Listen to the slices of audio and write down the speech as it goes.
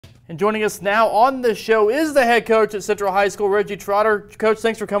And joining us now on the show is the head coach at Central High School, Regi Trotter. Coach,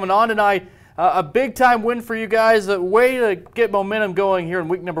 thanks for coming on tonight. A big-time win for you guys, a way to get momentum going here in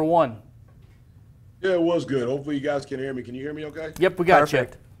week number 1. Yeah, it was good. Hopefully you guys can hear me. Can you hear me okay? Yep, we got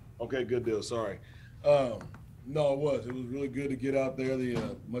Perfect. you. Okay, good deal. Sorry. No, it was. It was really good to get out there.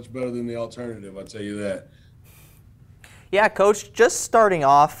 Much better than the alternative, I tell you that. Yeah, Coach, just starting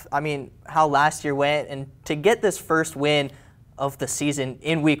off, I mean, how last year went, and to get this first win of the season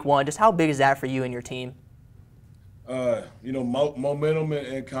in week 1, just how big is that for you and your team? Momentum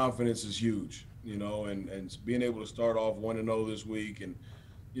and confidence is huge, and being able to start off 1-0 this week. And,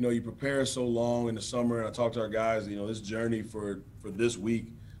 you prepare so long in the summer. And I talked to our guys, this journey for this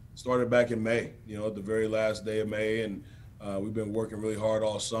week started back in May, at the very last day of May. And we've been working really hard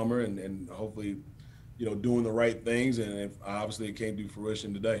all summer and hopefully, doing the right things. And obviously it came to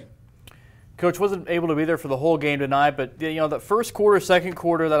fruition today. Coach wasn't able to be there for the whole game tonight, but the first quarter, second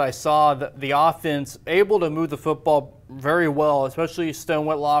quarter that I saw, the offense able to move the football very well, especially Stone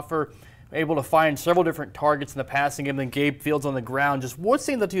Whitloffer, able to find several different targets in the passing game than Gabe Fields on the ground. Just what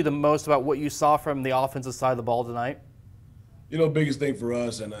seemed to you the most about what you saw from the offensive side of the ball tonight? Biggest thing for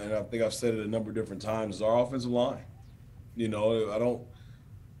us, and I think I've said it a number of different times, is our offensive line. You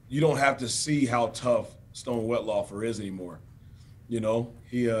don't have to see how tough Stone Whitloffer is anymore. He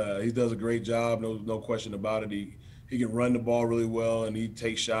does a great job, no question about it. He can run the ball really well, and he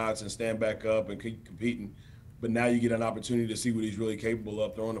takes shots and stand back up and keep competing. But now you get an opportunity to see what he's really capable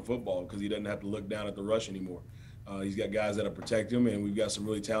of throwing the football because he doesn't have to look down at the rush anymore. He's got guys that'll protect him, and we've got some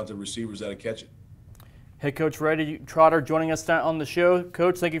really talented receivers that'll catch it. Head Coach Regi Trotter joining us on the show.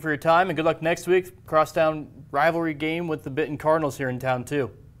 Coach, thank you for your time, and good luck next week. Crosstown rivalry game with the Benton Cardinals here in town,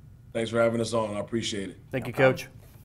 too. Thanks for having us on. I appreciate it. Thank you, Coach.